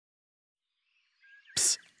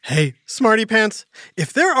Hey, Smarty Pants,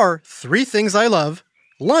 if there are 3 things I love,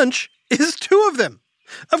 lunch is 2 of them.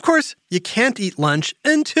 Of course, you can't eat lunch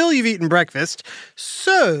until you've eaten breakfast,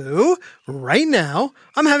 so right now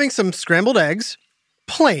I'm having some scrambled eggs,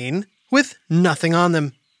 plain, with nothing on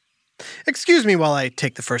them. Excuse me while I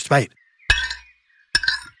take the first bite.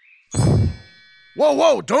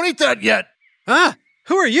 Whoa, don't eat that yet. Ah,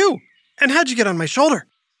 who are you? And how'd you get on my shoulder?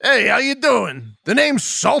 Hey, how you doing? The name's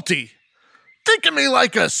Salty. Think of me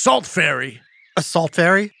like a salt fairy. A salt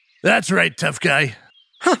fairy? That's right, tough guy.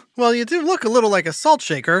 Huh, well, you do look a little like a salt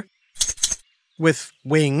shaker. With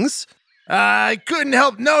wings. I couldn't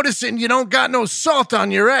help noticing you don't got no salt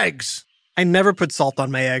on your eggs. I never put salt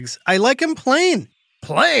on my eggs. I like them plain.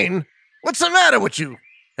 Plain? What's the matter with you?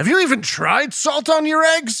 Have you even tried salt on your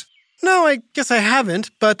eggs? No, I guess I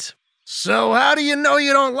haven't, but... So how do you know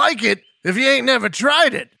you don't like it if you ain't never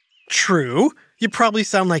tried it? True. You probably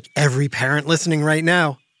sound like every parent listening right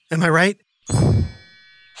now. Am I right? Heyo!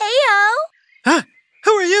 Huh?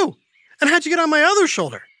 Who are you? And how'd you get on my other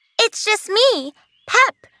shoulder? It's just me,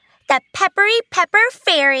 Pep, the Peppery Pepper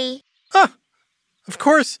Fairy. Oh, of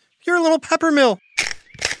course. You're a little peppermill.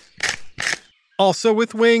 Also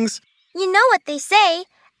with wings. You know what they say,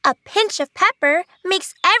 a pinch of pepper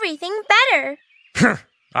makes everything better.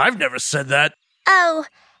 I've never said that. Oh,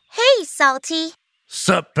 hey, Salty.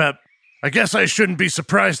 Sup, Pep? I guess I shouldn't be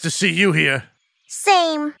surprised to see you here.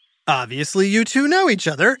 Same. Obviously, you two know each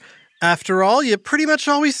other. After all, you pretty much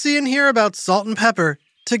always see and hear about Salt and Pepper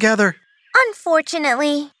together.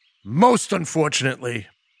 Unfortunately. Most unfortunately.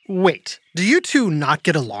 Wait, do you two not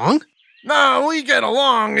get along? No, we get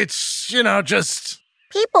along. It's, just...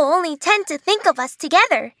 People only tend to think of us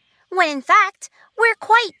together, when in fact, we're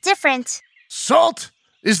quite different. Salt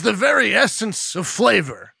is the very essence of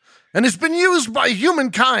flavor, and has been used by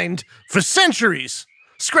humankind for centuries.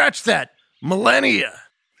 Scratch that, millennia.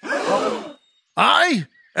 I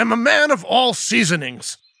am a man of all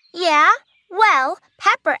seasonings. Yeah? Well,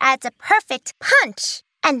 pepper adds a perfect punch.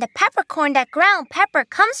 And the peppercorn that ground pepper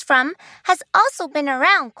comes from has also been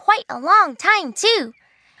around quite a long time, too.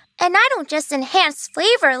 And I don't just enhance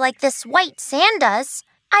flavor like this white sand does.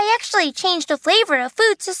 I actually change the flavor of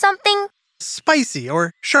food to something... spicy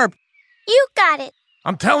or sharp. You got it.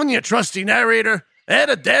 I'm telling you, trusty narrator,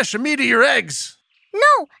 add a dash of me to your eggs.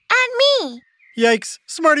 No, add me. Yikes,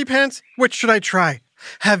 Smarty Pants, which should I try?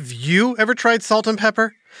 Have you ever tried salt and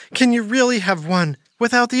pepper? Can you really have one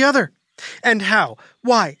without the other? And how,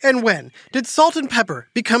 why, and when did salt and pepper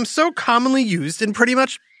become so commonly used in pretty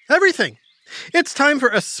much everything? It's time for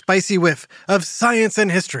a spicy whiff of science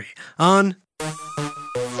and history on...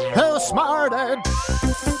 Who smarted?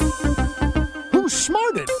 Who's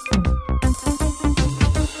smarted?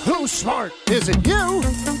 Who's smart? Is it you?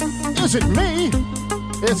 Is it me?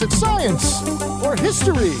 Is it science or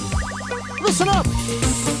history? Listen up,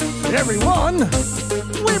 everyone.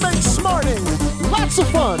 We make smarting lots of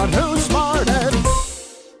fun on Who Smarted.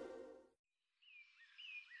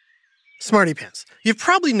 Smarty Pants, you've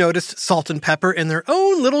probably noticed salt and pepper in their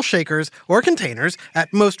own little shakers or containers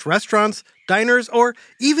at most restaurants, diners, or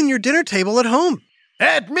even your dinner table at home.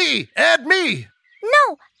 Add me! Add me!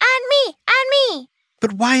 No, add me, add me.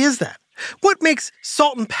 But why is that? What makes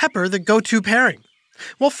salt and pepper the go-to pairing?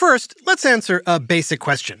 Well, first, let's answer a basic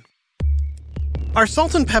question. Are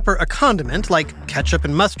salt and pepper a condiment like ketchup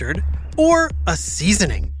and mustard, or a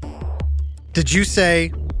seasoning? Did you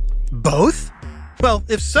say both? Well,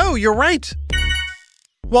 if so, you're right.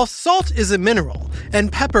 While salt is a mineral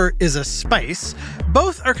and pepper is a spice,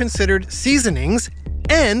 both are considered seasonings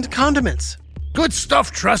and condiments. Good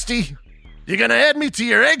stuff, trusty. You gonna add me to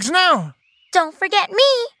your eggs now? Don't forget me,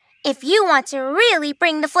 if you want to really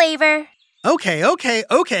bring the flavor.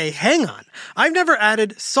 Okay, hang on. I've never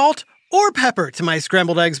added salt or pepper to my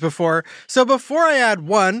scrambled eggs before, so before I add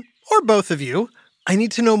one or both of you, I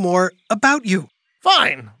need to know more about you.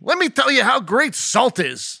 Fine, let me tell you how great salt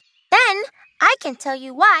is. Then I can tell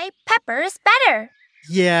you why pepper is better.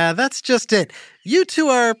 Yeah, that's just it. You two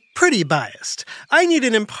are pretty biased. I need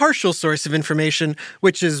an impartial source of information,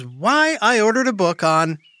 which is why I ordered a book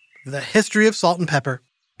on the history of salt and pepper.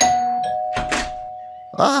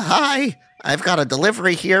 Hi. I've got a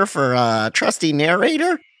delivery here for a trusty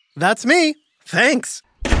narrator. That's me. Thanks.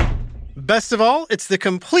 Best of all, it's the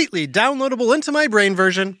completely downloadable into my brain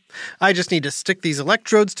version. I just need to stick these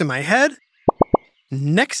electrodes to my head.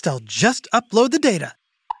 Next, I'll just upload the data.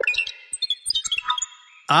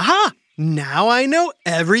 Aha! Now I know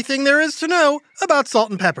everything there is to know about salt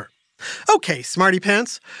and pepper. Okay, Smarty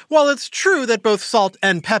Pants, while it's true that both salt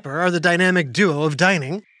and pepper are the dynamic duo of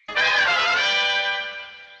dining,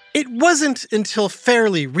 It wasn't until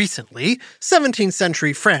fairly recently, 17th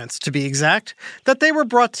century France to be exact, that they were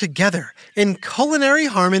brought together in culinary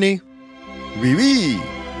harmony. Oui, oui.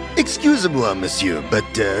 Excusez-moi, monsieur, but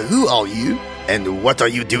who are you? And what are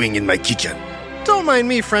you doing in my kitchen? Don't mind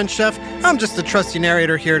me, French chef. I'm just the trusty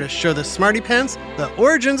narrator here to show the smarty pants the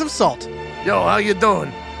origins of salt Yo, how you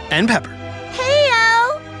doing? and pepper.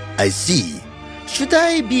 Heyo! I see. Should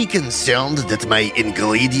I be concerned that my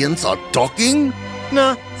ingredients are talking?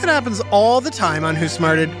 Nah, it happens all the time on Who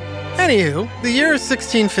Smarted. Anywho, the year is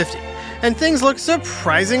 1650, and things look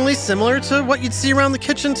surprisingly similar to what you'd see around the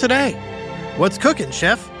kitchen today. What's cooking,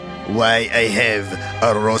 chef? Why, I have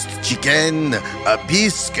a roast chicken, a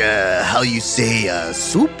bisque,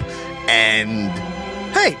 soup, and...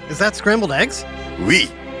 Hey, is that scrambled eggs? Oui,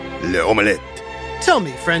 le omelette. Tell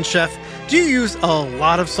me, French chef, do you use a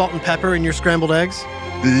lot of salt and pepper in your scrambled eggs?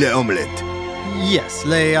 Le omelette. Yes,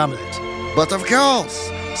 les omelette. But of course,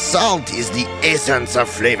 salt is the essence of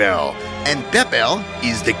flavor, and pepper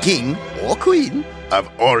is the king or queen of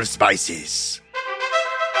all spices.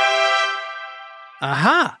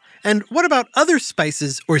 Aha! And what about other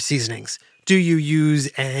spices or seasonings? Do you use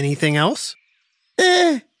anything else?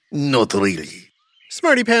 Not really.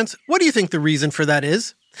 Smarty Pants, what do you think the reason for that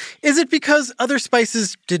is? Is it because other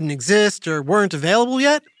spices didn't exist or weren't available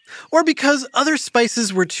yet? Or because other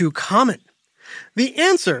spices were too common? The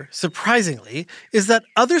answer, surprisingly, is that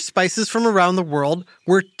other spices from around the world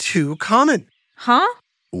were too common. Huh?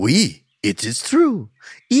 Oui, it is true.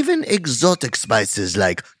 Even exotic spices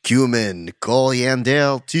like cumin,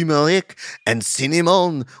 coriander, turmeric, and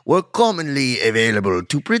cinnamon were commonly available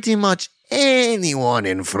to pretty much anyone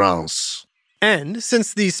in France. And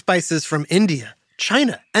since these spices from India,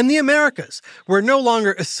 China, and the Americas were no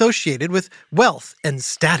longer associated with wealth and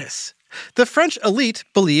status, the French elite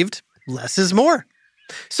believed less is more.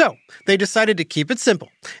 So they decided to keep it simple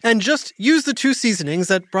and just use the two seasonings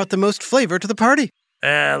that brought the most flavor to the party.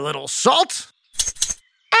 A little salt?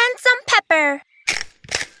 And some pepper.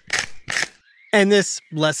 And this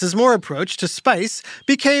less is more approach to spice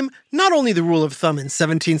became not only the rule of thumb in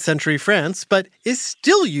 17th century France, but is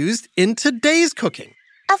still used in today's cooking.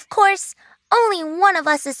 Of course, only one of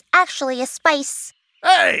us is actually a spice.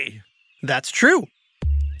 Hey! That's true.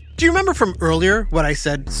 Do you remember from earlier what I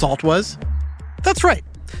said salt was? That's right.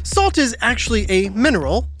 Salt is actually a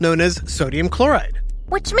mineral known as sodium chloride.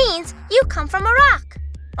 Which means you come from a rock.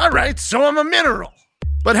 All right, so I'm a mineral.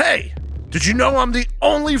 But hey, did you know I'm the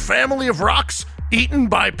only family of rocks eaten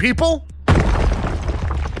by people?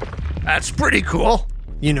 That's pretty cool.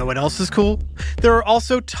 You know what else is cool? There are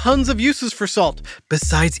also tons of uses for salt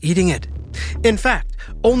besides eating it. In fact,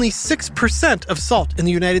 only 6% of salt in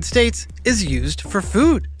the United States is used for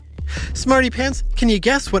food. Smarty Pants, can you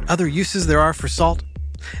guess what other uses there are for salt?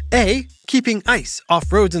 A. Keeping ice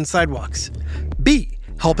off roads and sidewalks. B.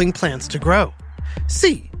 Helping plants to grow.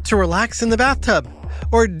 C. To relax in the bathtub.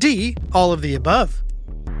 Or D. All of the above.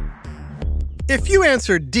 If you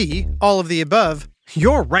answered D. All of the above,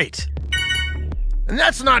 you're right. And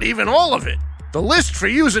that's not even all of it. The list for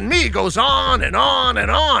using me goes on and on and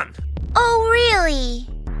on. Oh, really?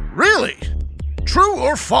 Really? True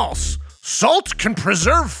or false? Salt can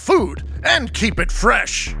preserve food and keep it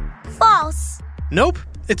fresh. False. Nope,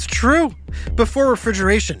 it's true. Before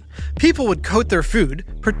refrigeration, people would coat their food,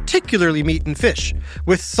 particularly meat and fish,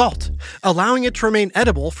 with salt, allowing it to remain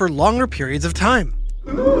edible for longer periods of time.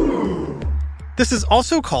 This is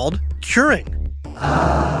also called curing.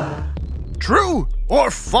 True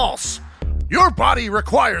or false? Your body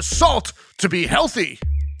requires salt to be healthy.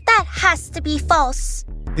 That has to be false.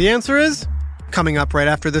 The answer is coming up right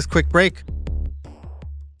after this quick break.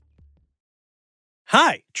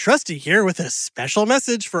 Hi, Trusty here with a special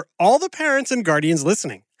message for all the parents and guardians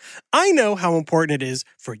listening. I know how important it is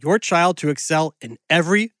for your child to excel in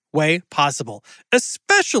every way possible,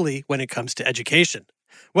 especially when it comes to education.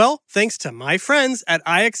 Well, thanks to my friends at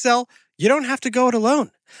IXL, you don't have to go it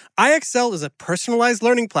alone. IXL is a personalized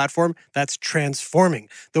learning platform that's transforming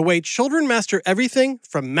the way children master everything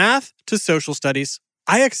from math to social studies.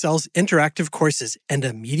 IXL's interactive courses and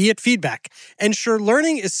immediate feedback ensure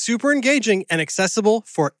learning is super engaging and accessible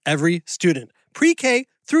for every student, pre-K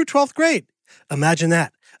through 12th grade. Imagine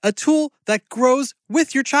that, a tool that grows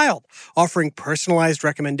with your child, offering personalized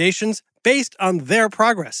recommendations based on their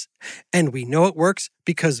progress. And we know it works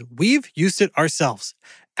because we've used it ourselves.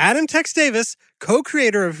 Adam Tex Davis,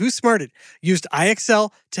 co-creator of Who Smarted, used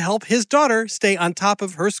IXL to help his daughter stay on top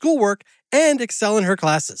of her schoolwork and excel in her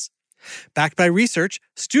classes. Backed by research,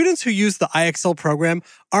 students who use the IXL program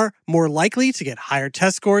are more likely to get higher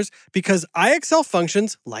test scores because IXL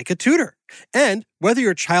functions like a tutor. And whether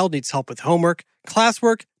your child needs help with homework,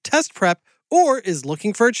 classwork, test prep, or is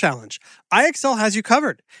looking for a challenge, IXL has you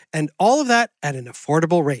covered, and all of that at an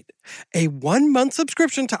affordable rate. A 1-month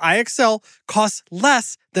subscription to IXL costs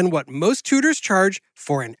less than what most tutors charge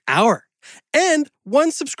for an hour. And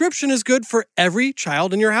one subscription is good for every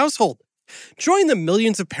child in your household. Join the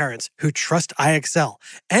millions of parents who trust IXL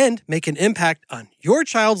and make an impact on your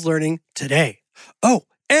child's learning today. Oh,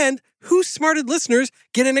 and Who Smarted listeners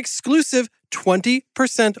get an exclusive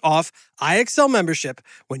 20% off IXL membership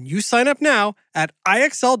when you sign up now at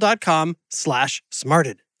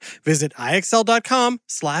IXL.com/smarted. Visit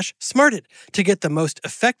IXL.com/smarted to get the most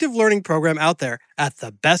effective learning program out there at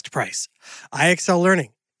the best price. IXL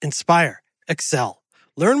Learning. Inspire. Excel.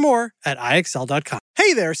 Learn more at IXL.com.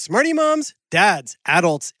 Hey there, smarty moms, dads,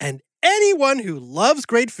 adults, and anyone who loves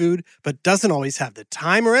great food but doesn't always have the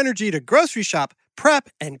time or energy to grocery shop, prep,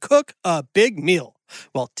 and cook a big meal.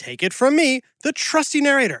 Well, take it from me, the trusty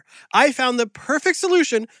narrator. I found the perfect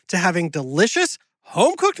solution to having delicious,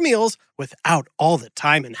 home-cooked meals without all the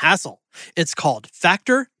time and hassle. It's called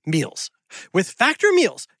Factor Meals. With Factor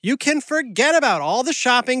Meals, you can forget about all the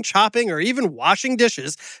shopping, chopping, or even washing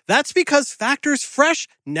dishes. That's because Factor's fresh,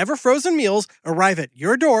 never frozen meals arrive at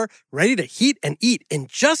your door, ready to heat and eat in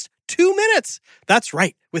just 2 minutes. That's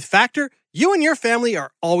right. With Factor, you and your family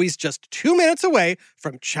are always just 2 minutes away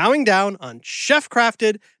from chowing down on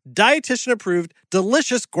chef-crafted, dietitian-approved,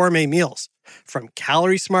 delicious gourmet meals. From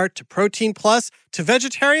Calorie Smart to Protein Plus to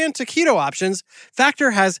vegetarian to keto options, Factor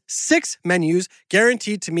has 6 menus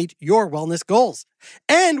guaranteed to meet your wellness goals.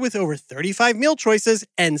 And with over 35 meal choices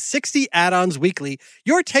and 60 add-ons weekly,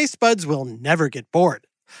 your taste buds will never get bored.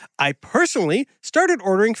 I personally started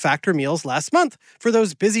ordering Factor meals last month for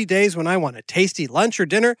those busy days when I want a tasty lunch or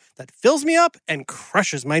dinner that fills me up and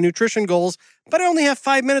crushes my nutrition goals, but I only have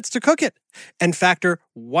 5 minutes to cook it. And Factor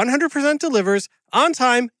 100% delivers on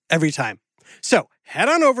time, every time. So head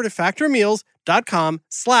on over to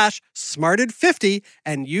factormeals.com/smarted50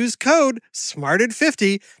 and use code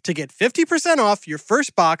SMARTED50 to get 50% off your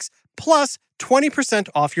first box plus 20%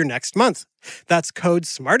 off your next month. That's code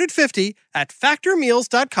SMARTED50 at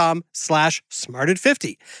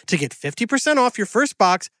factormeals.com/smarted50 to get 50% off your first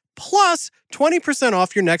box plus 20%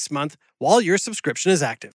 off your next month while your subscription is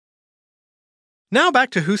active. Now back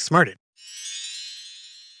to Who Smarted.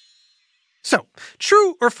 So,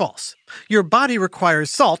 true or false? Your body requires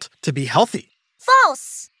salt to be healthy.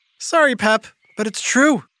 False. Sorry, Pep, but it's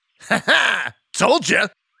true. Ha ha! Told ya!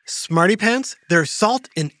 Smarty Pants, there's salt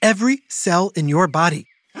in every cell in your body.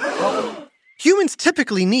 Humans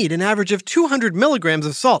typically need an average of 200 milligrams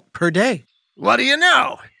of salt per day. What do you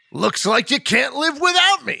know? Looks like you can't live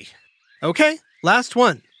without me. Okay, last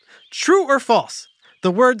one. True or false? The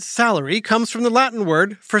word salary comes from the Latin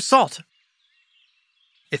word for salt.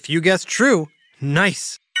 If you guessed true,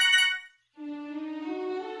 nice.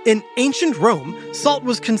 In ancient Rome, salt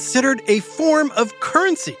was considered a form of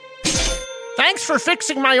currency. Thanks for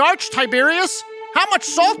fixing my arch, Tiberius. How much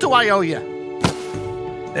salt do I owe you?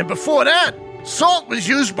 And before that, salt was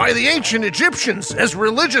used by the ancient Egyptians as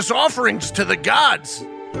religious offerings to the gods.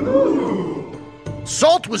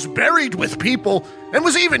 Salt was buried with people and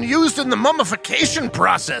was even used in the mummification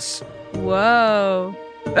process. Whoa.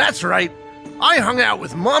 That's right. I hung out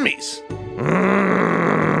with mummies.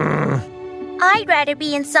 I'd rather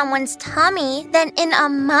be in someone's tummy than in a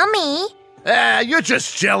mummy. You're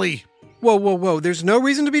just jelly. Whoa. There's no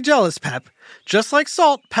reason to be jealous, Pep. Just like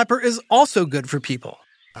salt, pepper is also good for people.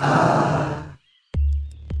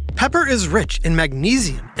 Pepper is rich in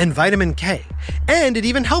magnesium and vitamin K, and it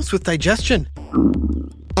even helps with digestion.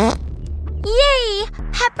 Yay!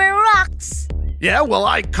 Pepper rocks. Yeah, well,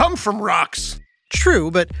 I come from rocks.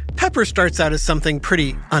 True, but pepper starts out as something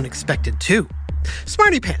pretty unexpected, too.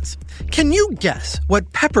 Smarty Pants, can you guess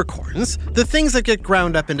what peppercorns, the things that get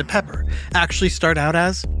ground up into pepper, actually start out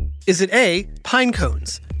as? Is it A, pine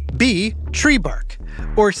cones, B, tree bark,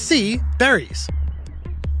 or C, berries?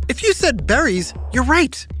 If you said berries, you're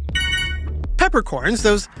right. Peppercorns,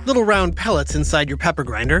 those little round pellets inside your pepper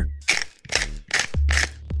grinder,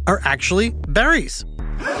 are actually berries.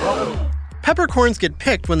 Peppercorns get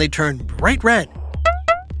picked when they turn bright red.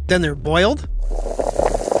 Then they're boiled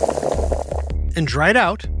and dried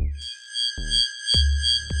out.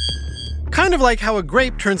 Kind of like how a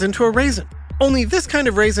grape turns into a raisin. Only this kind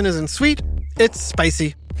of raisin isn't sweet, it's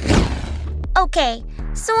spicy. Okay,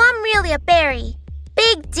 so I'm really a berry.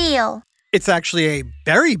 Big deal. It's actually a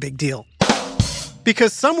very big deal.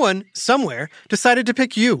 Because someone, somewhere, decided to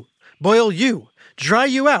pick you, boil you, dry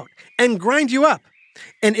you out, and grind you up.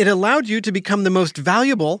 And it allowed you to become the most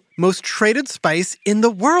valuable, most traded spice in the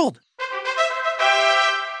world.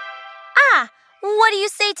 Ah, what do you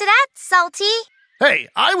say to that, Salty? Hey,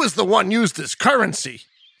 I was the one used as currency.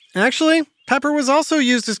 Actually, pepper was also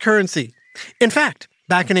used as currency. In fact,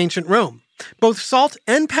 back in ancient Rome, both salt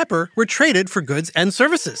and pepper were traded for goods and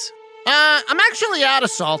services. I'm actually out of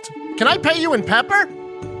salt. Can I pay you in pepper?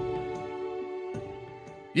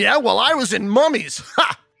 Yeah, well, I was in mummies.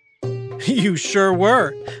 Ha! You sure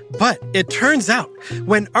were. But it turns out,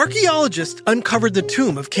 when archaeologists uncovered the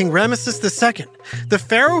tomb of King Ramesses II, the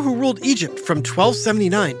pharaoh who ruled Egypt from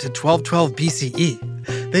 1279 to 1212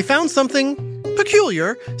 BCE, they found something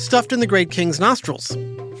peculiar stuffed in the great king's nostrils.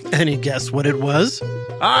 Any guess what it was?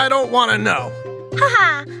 I don't want to know.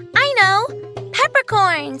 Haha, I know.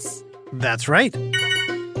 Peppercorns. That's right.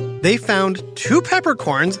 They found 2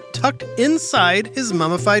 peppercorns tucked inside his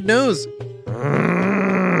mummified nose.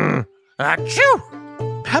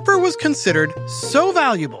 Achoo! Pepper was considered so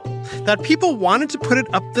valuable that people wanted to put it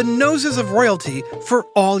up the noses of royalty for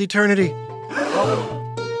all eternity.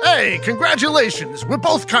 Hey, congratulations. We're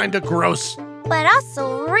both kind of gross. But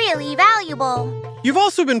also really valuable. You've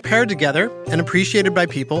also been paired together and appreciated by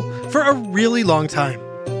people for a really long time.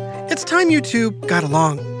 It's time you two got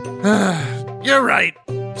along. You're right.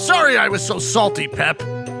 Sorry I was so salty, Pep.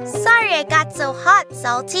 Sorry I got so hot,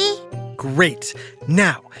 Salty. Great.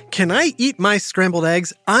 Now, can I eat my scrambled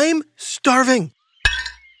eggs? I'm starving.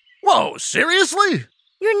 Whoa, seriously?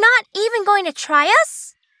 You're not even going to try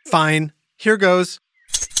us? Fine. Here goes.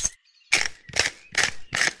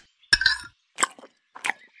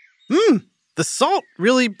 The salt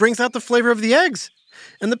really brings out the flavor of the eggs.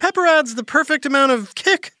 And the pepper adds the perfect amount of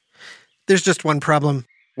kick. There's just one problem.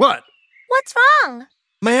 What? What's wrong?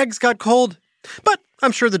 My eggs got cold. But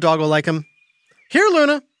I'm sure the dog will like them. Here,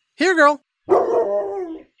 Luna. Here, girl.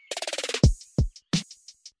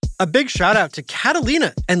 A big shout out to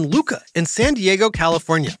Catalina and Luca in San Diego,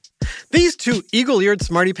 California. These 2 eagle-eared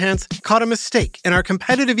smarty pants caught a mistake in our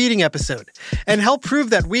competitive eating episode and helped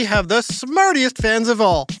prove that we have the smartiest fans of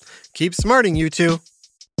all. Keep smarting, you two.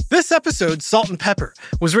 This episode, Salt and Pepper,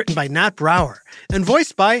 was written by Nat Brower and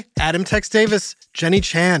voiced by Adam Tex Davis, Jenny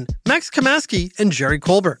Chan, Max Kamaski, and Jerry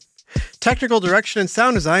Colbert. Technical direction and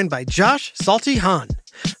sound design by Josh Salty Han.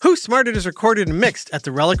 Who Smarted is recorded and mixed at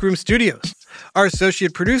the Relic Room Studios. Our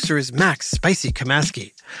associate producer is Max Spicy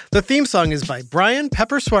Kamaski. The theme song is by Brian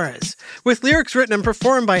Pepper Suarez, with lyrics written and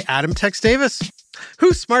performed by Adam Tex Davis.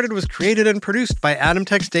 Who Smarted was created and produced by Adam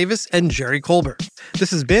Tex Davis and Jerry Colbert.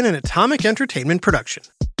 This has been an Atomic Entertainment production.